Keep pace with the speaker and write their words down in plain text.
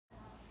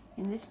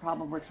In this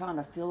problem, we're trying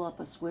to fill up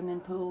a swimming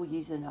pool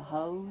using a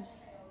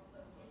hose.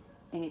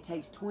 And it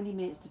takes 20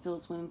 minutes to fill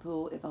a swimming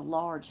pool if a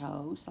large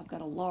hose. So I've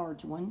got a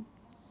large one,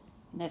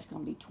 and that's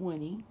going to be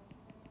 20.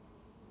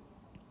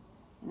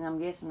 And I'm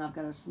guessing I've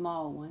got a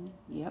small one.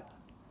 Yep.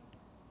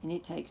 And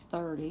it takes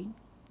 30.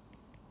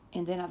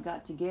 And then I've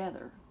got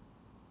together.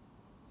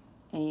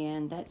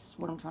 And that's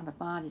what I'm trying to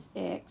find is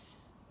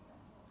x.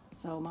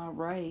 So my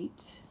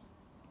rate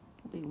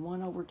will be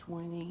 1 over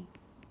 20,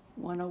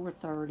 1 over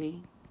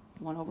 30,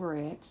 1 over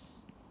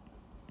x.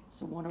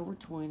 So 1 over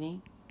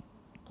 20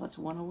 plus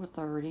 1 over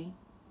 30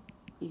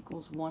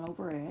 equals 1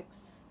 over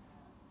x.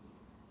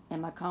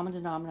 And my common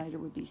denominator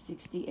would be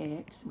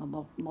 60x. I'm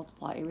going to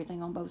multiply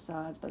everything on both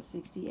sides by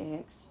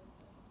 60x.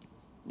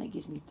 And that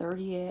gives me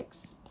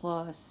 30x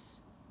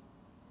plus,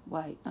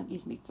 wait, that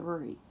gives me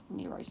 3. Let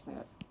me erase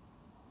that.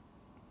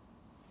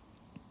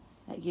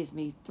 That gives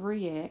me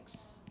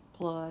 3x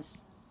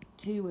plus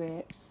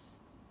 2x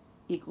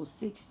equals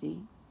 60.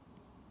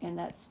 And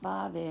that's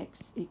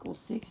 5x equals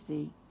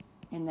 60.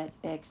 And that's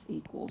x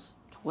equals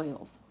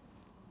 12.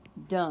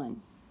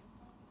 Done.